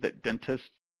areas that dentists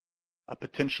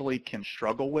potentially can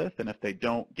struggle with, and if they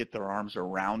don't get their arms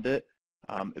around it,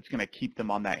 it's going to keep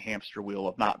them on that hamster wheel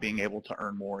of not being able to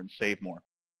earn more and save more.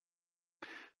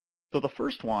 So the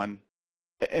first one,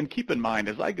 and keep in mind,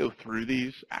 as I go through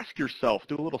these, ask yourself,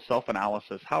 do a little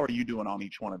self-analysis. How are you doing on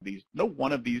each one of these? No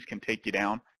one of these can take you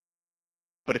down,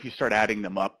 but if you start adding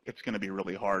them up, it's going to be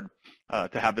really hard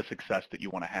to have the success that you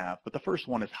want to have. But the first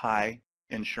one is high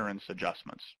insurance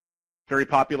adjustments. Very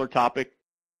popular topic,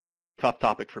 tough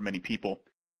topic for many people.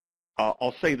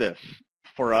 I'll say this.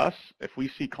 For us, if we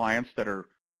see clients that are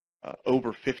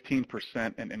over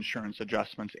 15% in insurance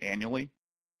adjustments annually,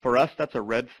 for us, that's a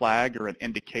red flag or an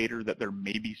indicator that there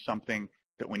may be something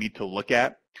that we need to look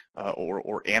at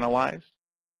or analyze.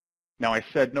 Now, I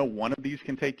said no one of these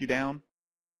can take you down,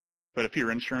 but if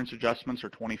your insurance adjustments are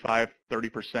 25,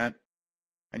 30%,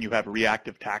 and you have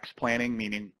reactive tax planning,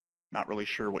 meaning not really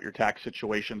sure what your tax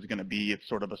situation is going to be, it's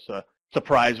sort of a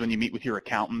surprise when you meet with your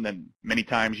accountant, and many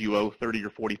times you owe $30,000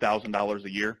 or $40,000 a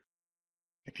year.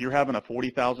 If you're having a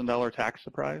 $40,000 tax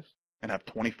surprise and have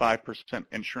 25%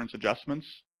 insurance adjustments,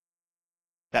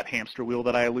 that hamster wheel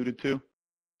that I alluded to,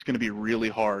 it's going to be really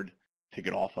hard to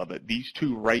get off of it. These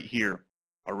two right here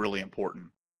are really important.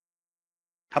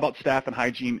 How about staff and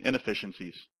hygiene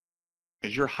inefficiencies?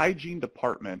 Is your hygiene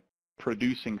department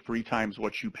producing 3 times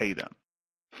what you pay them?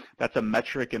 That's a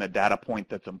metric and a data point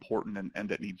that's important and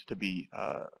that needs to be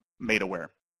made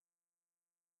aware.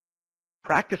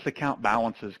 Practice account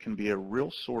balances can be a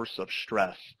real source of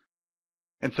stress.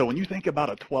 And so when you think about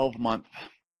a 12-month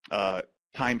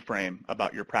time frame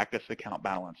about your practice account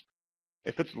balance,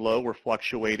 if it's low or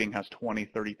fluctuating, has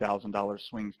 $20,000, $30,000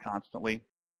 swings constantly,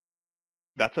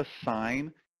 that's a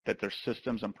sign that their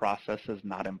systems and processes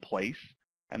not in place,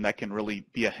 and that can really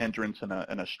be a hindrance and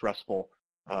a stressful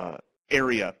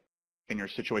area in your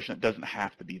situation. It doesn't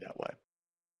have to be that way.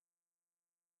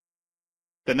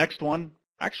 The next one,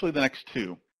 actually the next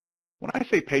two, when I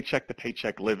say paycheck to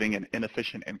paycheck living and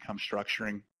inefficient income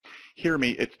structuring, hear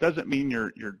me, it doesn't mean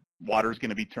your water's going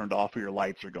to be turned off or your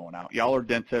lights are going out. Y'all are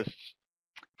dentists,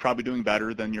 probably doing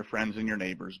better than your friends and your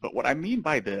neighbors. But what I mean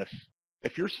by this,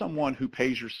 if you're someone who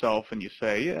pays yourself and you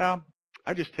say, yeah,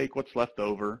 I just take what's left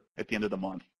over at the end of the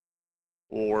month,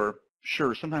 or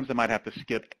sure, sometimes I might have to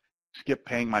skip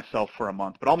paying myself for a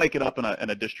month, but I'll make it up in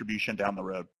a distribution down the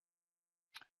road.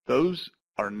 Those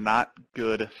are not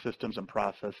good systems and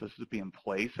processes to be in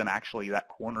place, and actually that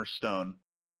cornerstone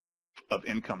of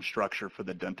income structure for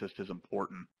the dentist is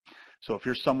important. So if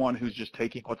you're someone who's just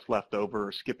taking what's left over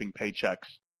or skipping paychecks,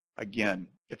 again,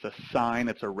 it's a sign,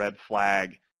 it's a red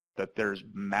flag that there's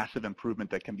massive improvement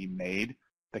that can be made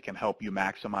that can help you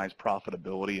maximize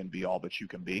profitability and be all that you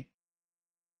can be.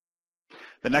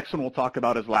 The next one we'll talk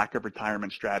about is lack of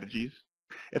retirement strategies.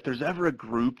 If there's ever a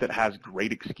group that has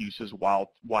great excuses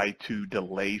why to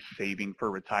delay saving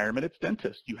for retirement, it's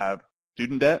dentists. You have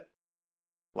student debt.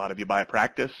 A lot of you buy a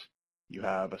practice. You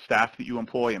have a staff that you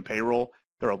employ and payroll.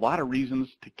 There are a lot of reasons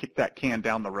to kick that can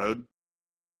down the road.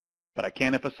 But I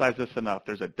can't emphasize this enough.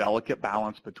 There's a delicate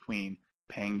balance between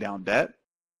paying down debt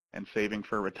and saving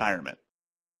for retirement.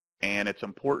 And it's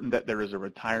important that there is a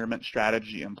retirement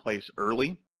strategy in place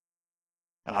early.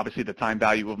 And obviously the time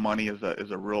value of money is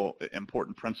a real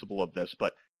important principle of this.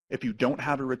 But if you don't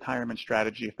have a retirement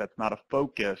strategy, if that's not a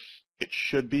focus, it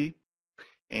should be.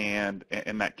 And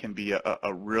that can be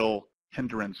a real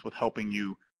hindrance with helping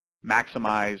you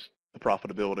maximize the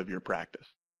profitability of your practice.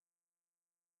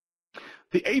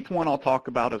 The 8th one I'll talk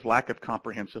about is lack of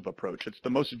comprehensive approach. It's the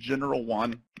most general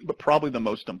one, but probably the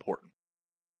most important.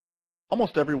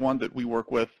 Almost everyone that we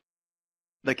work with,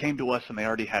 they came to us and they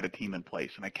already had a team in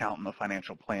place, an accountant, a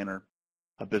financial planner,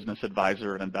 a business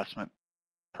advisor, an investment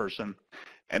person,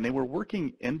 and they were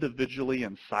working individually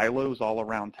in silos all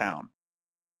around town,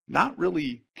 not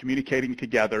really communicating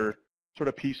together, sort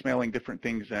of piecemealing different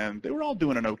things in. They were all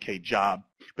doing an okay job,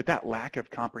 but that lack of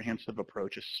comprehensive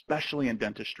approach, especially in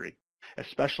dentistry,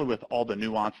 especially with all the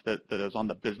nuance that is on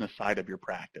the business side of your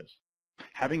practice,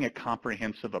 having a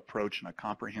comprehensive approach and a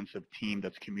comprehensive team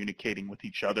that's communicating with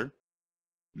each other,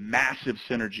 massive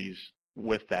synergies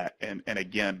with that. And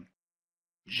again,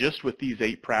 just with these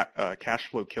 8 cash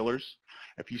flow killers,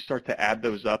 if you start to add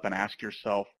those up and ask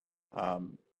yourself,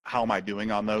 how am I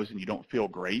doing on those, and you don't feel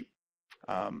great,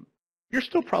 you're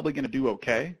still probably going to do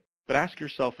okay, but ask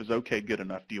yourself, is okay good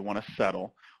enough? Do you want to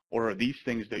settle? Or are these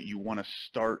things that you want to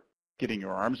start getting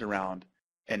your arms around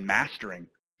and mastering?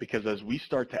 Because as we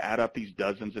start to add up these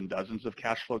dozens and dozens of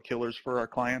cash flow killers for our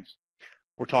clients,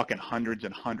 we're talking hundreds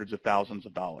and hundreds of thousands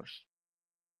of dollars.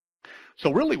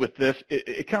 So really with this,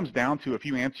 it comes down to, if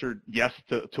you answered yes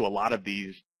to a lot of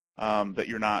these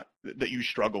that you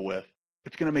struggle with,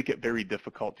 it's going to make it very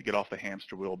difficult to get off the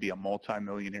hamster wheel, be a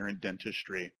multimillionaire in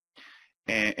dentistry,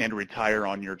 and retire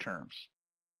on your terms.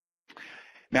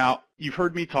 Now, you've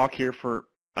heard me talk here for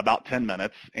about 10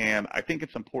 minutes, and I think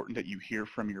it's important that you hear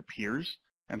from your peers.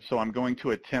 And so I'm going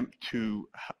to attempt to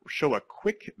show a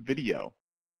quick video.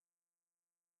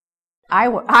 I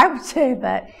would say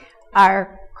that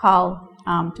our call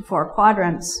to Four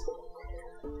Quadrants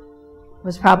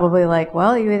was probably like,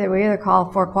 well, we either call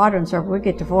Four Quadrants or we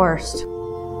get divorced.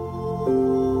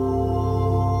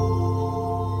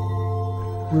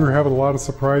 We were having a lot of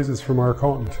surprises from our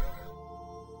accountant.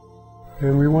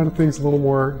 And we wanted things a little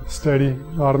more steady,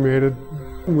 automated.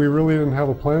 And we really didn't have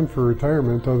a plan for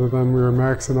retirement other than we were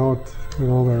maxing out,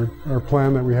 our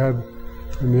plan that we had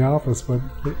in the office, but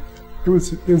it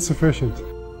was insufficient.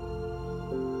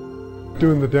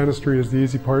 Doing the dentistry is the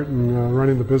easy part, and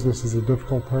running the business is the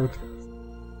difficult part.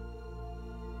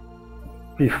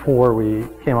 Before we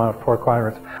came on with Four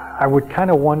Quadrants, I would kind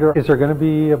of wonder, is there going to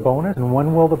be a bonus, and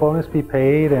when will the bonus be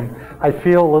paid? And I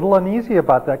feel a little uneasy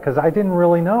about that because I didn't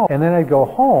really know. And then I'd go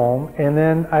home, and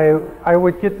then I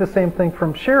would get the same thing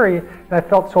from Sherry, and I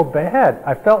felt so bad.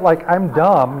 I felt like I'm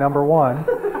dumb, number one.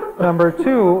 Number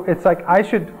two, it's like I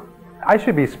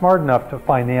should be smart enough to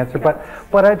find the answer,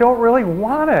 but I don't really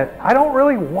want it. I don't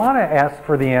really want to ask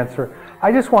for the answer.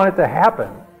 I just want it to happen.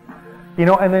 You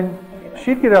know, and then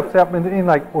she'd get upset and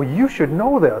like, well, you should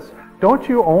know this. Don't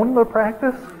you own the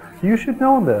practice? You should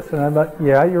know this. And I'm like,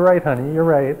 yeah, you're right, honey, you're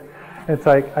right. It's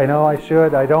like, I know I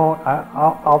should, I don't,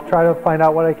 I'll try to find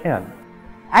out what I can.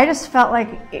 I just felt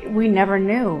like we never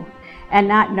knew, and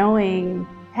not knowing,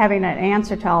 having an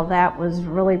answer to all that was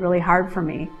really, really hard for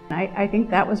me. I think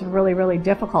that was really, really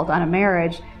difficult on a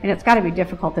marriage, and it's got to be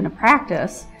difficult in a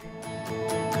practice.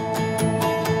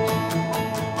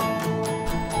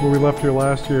 When we left here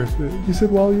last year, he said,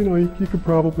 well, you know, you could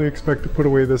probably expect to put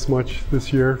away this much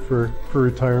this year for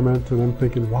retirement. And I'm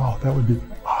thinking, wow, that would be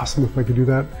awesome if I could do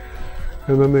that.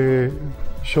 And then they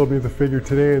showed me the figure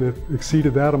today, and it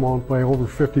exceeded that amount by over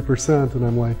 50%. And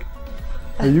I'm like,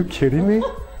 are you kidding me?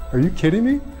 Are you kidding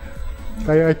me?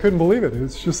 I couldn't believe it.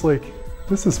 It's just like,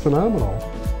 this is phenomenal.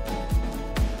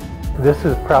 This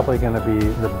is probably going to be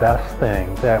the best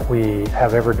thing that we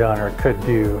have ever done or could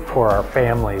do for our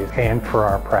families and for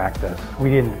our practice. We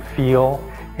didn't feel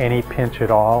any pinch at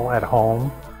all at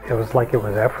home. It was like it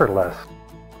was effortless.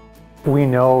 We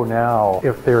know now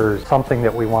if there's something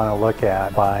that we want to look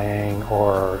at, buying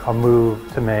or a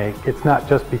move to make, it's not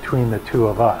just between the two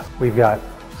of us. We've got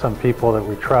some people that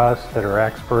we trust, that are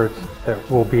experts,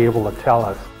 that will be able to tell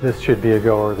us this should be a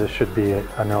go or this should be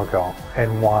a no-go,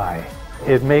 and why.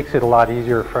 It makes it a lot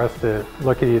easier for us to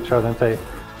look at each other and say,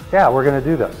 yeah, we're going to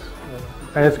do this,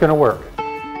 and it's going to work.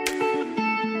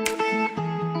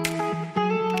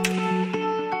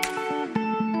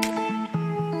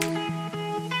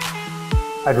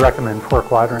 I'd recommend Four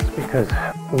Quadrants because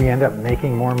we end up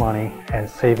making more money and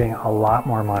saving a lot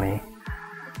more money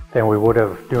than we would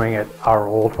have doing it our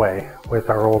old way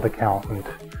with our old accountant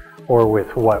or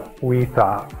with what we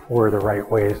thought were the right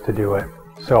ways to do it.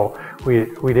 So we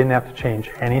didn't have to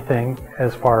change anything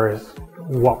as far as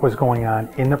what was going on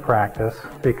in the practice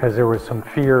because there was some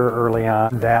fear early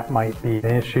on that might be an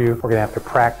issue. We're going to have to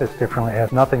practice differently. It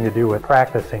has nothing to do with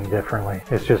practicing differently.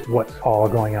 It's just what's all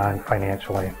going on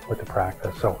financially with the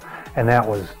practice. So, and that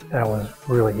was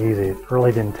really easy. It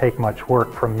really didn't take much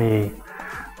work from me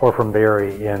or from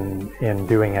Barry in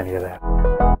doing any of that.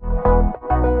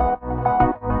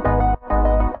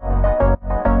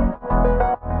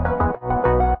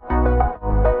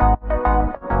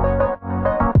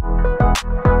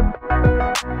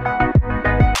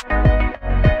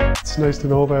 It's nice to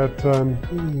know that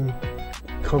I'm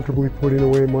comfortably putting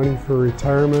away money for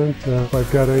retirement. If I've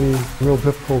got any real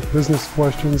difficult business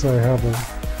questions, I have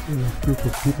a group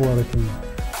of people that I can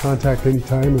contact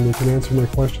anytime and they can answer my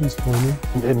questions for me.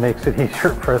 It makes it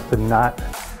easier for us to not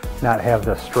have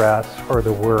the stress or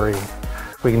the worry.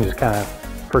 We can just kind of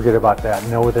forget about that,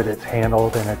 know that it's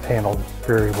handled and it's handled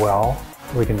very well.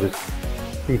 We can just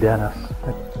be dentists.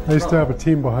 Nice to have a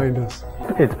team behind us.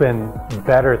 It's been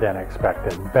better than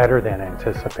expected, better than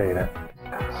anticipated.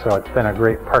 So it's been a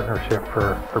great partnership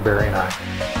for Barry and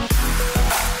I.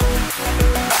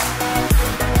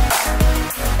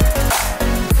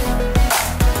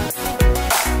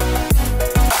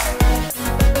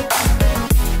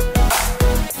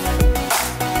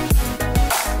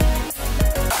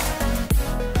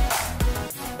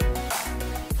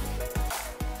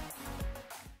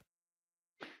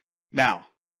 Now,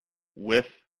 with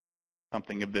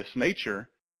something of this nature,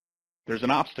 there's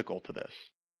an obstacle to this.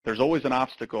 There's always an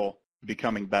obstacle to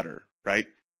becoming better, right?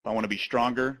 If I want to be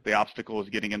stronger, the obstacle is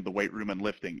getting into the weight room and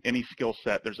lifting. Any skill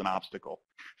set, there's an obstacle.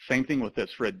 Same thing with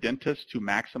this. For a dentist to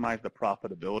maximize the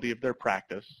profitability of their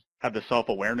practice, have the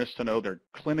self-awareness to know they're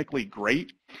clinically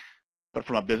great, but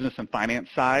from a business and finance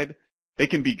side, they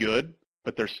can be good,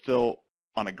 but they're still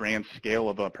on a grand scale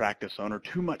of a practice owner,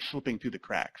 too much slipping through the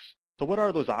cracks. So what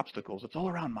are those obstacles? It's all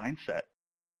around mindset.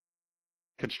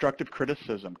 Constructive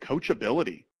criticism,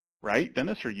 coachability, right?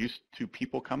 Dentists are used to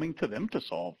people coming to them to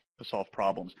solve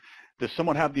problems. Does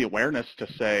someone have the awareness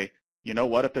to say, you know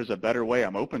what, if there's a better way,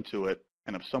 I'm open to it,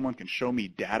 and if someone can show me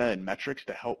data and metrics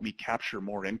to help me capture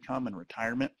more income in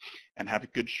retirement and have a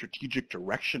good strategic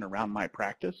direction around my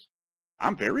practice,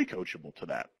 I'm very coachable to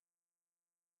that.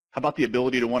 How about the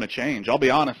ability to want to change? I'll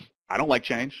be honest, I don't like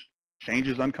change. Change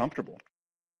is uncomfortable.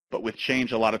 But with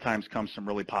change, a lot of times comes some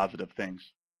really positive things.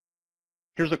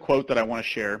 Here's a quote that I want to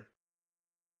share.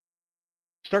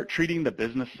 Start treating the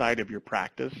business side of your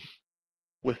practice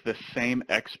with the same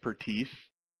expertise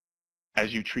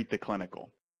as you treat the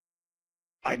clinical.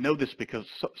 I know this because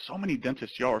so many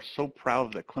dentists, y'all are so proud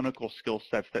of the clinical skill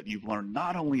sets that you've learned,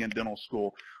 not only in dental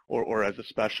school or as a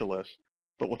specialist,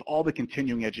 but with all the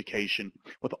continuing education,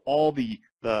 with all the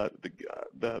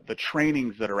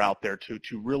trainings that are out there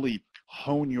to really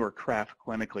hone your craft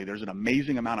clinically. There's an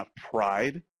amazing amount of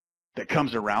pride that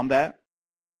comes around that.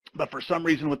 But for some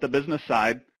reason with the business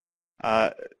side,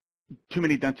 too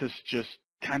many dentists just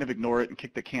kind of ignore it and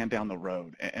kick the can down the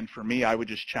road. And for me, I would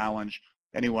just challenge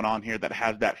anyone on here that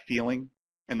has that feeling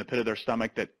in the pit of their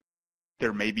stomach that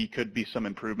there maybe could be some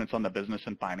improvements on the business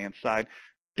and finance side.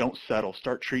 Don't settle.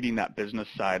 Start treating that business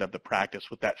side of the practice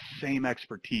with that same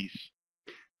expertise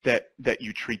that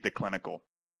you treat the clinical.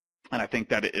 And I think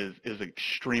that is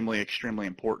extremely, extremely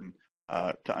important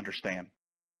to understand.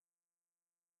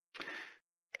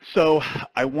 So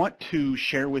I want to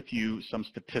share with you some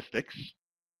statistics.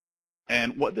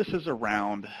 And what this is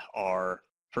around are,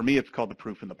 for me, it's called the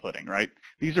proof in the pudding, right?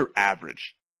 These are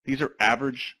average. These are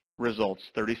average results,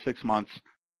 36 months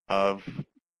of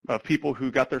people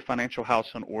who got their financial house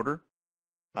in order,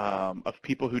 of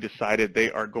people who decided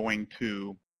they are going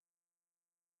to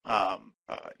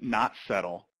not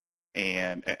settle,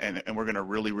 and we're going to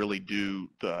really, really do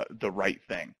the right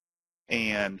thing.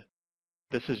 And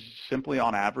this is simply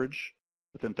on average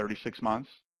within 36 months.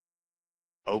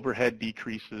 Overhead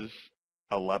decreases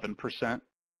 11%.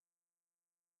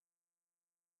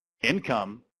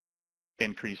 Income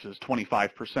increases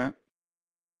 25%.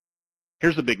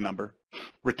 Here's a big number.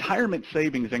 Retirement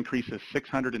savings increases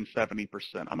 670%.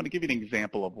 I'm going to give you an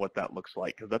example of what that looks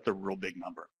like because that's a real big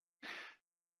number.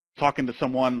 Talking to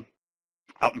someone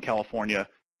out in California,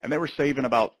 and they were saving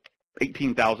about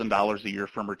 $18,000 a year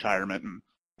from retirement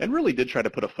and really did try to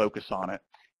put a focus on it.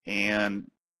 And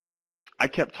I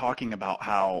kept talking about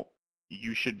how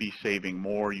you should be saving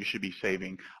more. You should be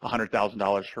saving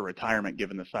 $100,000 for retirement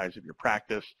given the size of your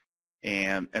practice.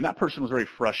 And that person was very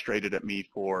frustrated at me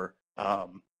for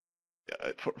not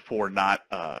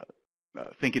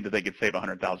thinking that they could save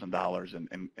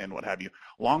 $100,000 and what have you.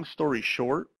 Long story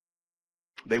short,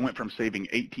 they went from saving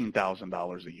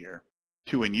 $18,000 a year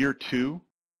to, in year 2,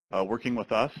 working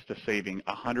with us, to saving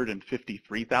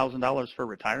 $153,000 for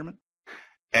retirement.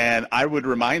 And I would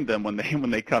remind them when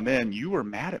they come in, you were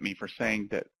mad at me for saying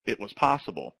that it was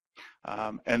possible.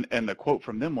 And the quote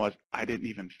from them was, I didn't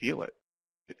even feel it.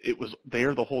 It was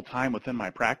there the whole time within my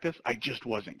practice. I just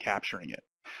wasn't capturing it.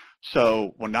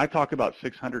 So when I talk about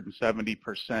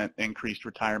 670% increased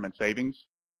retirement savings,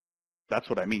 that's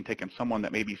what I mean, taking someone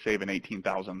that may be saving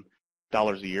 $18,000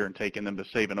 a year and taking them to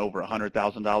saving over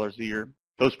 $100,000 a year.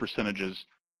 Those percentages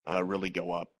really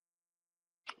go up.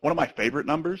 One of my favorite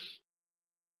numbers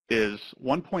is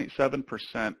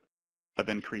 1.7% of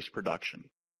increased production.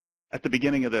 At the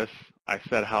beginning of this, I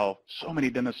said how so many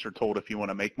dentists are told if you want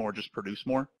to make more, just produce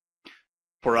more.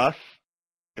 For us,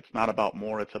 it's not about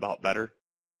more, it's about better,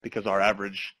 because our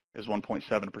average is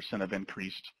 1.7% of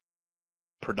increased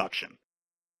production.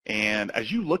 And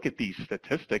as you look at these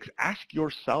statistics, ask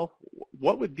yourself,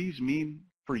 what would these mean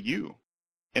for you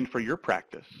and for your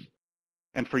practice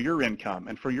and for your income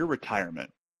and for your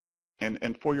retirement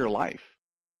and for your life?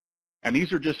 And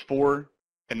these are just 4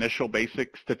 initial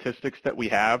basic statistics that we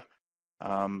have.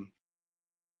 And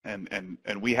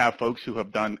we have folks who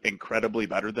have done incredibly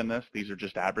better than this. These are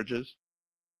just averages.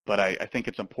 But I think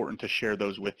it's important to share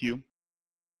those with you.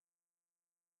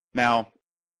 Now,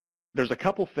 there's a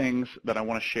couple things that I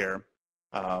want to share.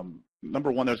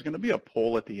 Number one, there's going to be a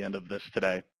poll at the end of this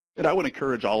today. And I would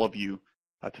encourage all of you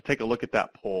to take a look at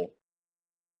that poll.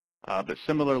 But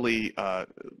similarly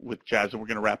with Jazz, and we're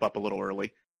going to wrap up a little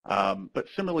early, but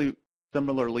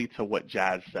similarly to what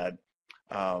Jazz said,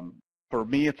 for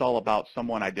me, it's all about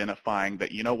someone identifying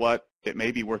that, you know what, it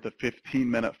may be worth a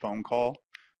 15-minute phone call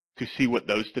to see what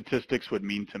those statistics would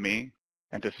mean to me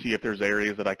and to see if there's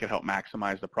areas that I could help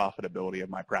maximize the profitability of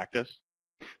my practice.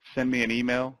 Send me an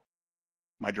email.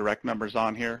 My direct number's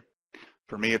on here.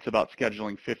 For me, it's about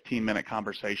scheduling 15-minute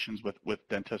conversations with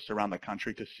dentists around the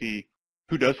country to see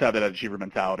who does have that achiever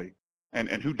mentality and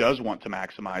who does want to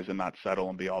maximize and not settle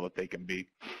and be all that they can be.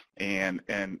 And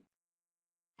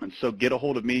so get a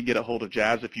hold of me, get a hold of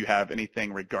Jazz if you have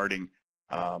anything regarding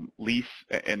lease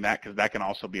and that, because that can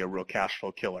also be a real cash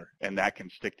flow killer and that can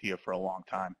stick to you for a long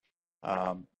time.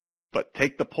 But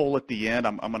take the poll at the end.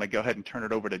 I'm going to go ahead and turn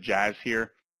it over to Jazz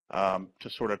here to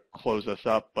sort of close us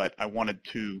up, but I wanted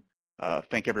to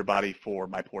thank everybody for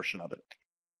my portion of it.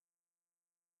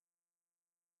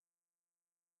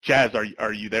 Jazz,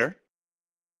 are you there?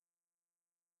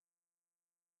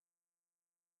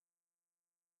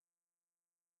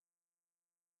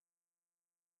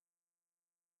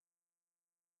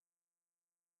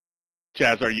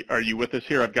 Jazz, are you with us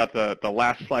here? I've got the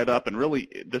last slide up, and really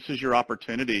this is your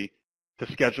opportunity to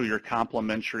schedule your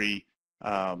complimentary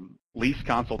lease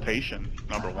consultation.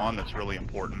 Number one, that's really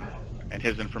important, and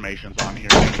his information's on here.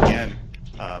 And again,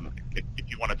 if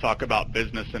you want to talk about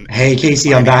business and hey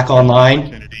Casey, I'm back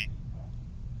online.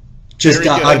 Just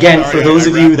again, for those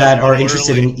of you that are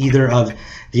interested in either of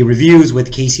the reviews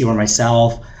with Casey or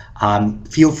myself,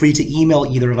 feel free to email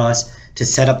either of us to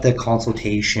set up the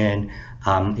consultation.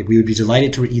 We would be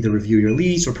delighted to either review your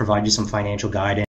lease or provide you some financial guidance.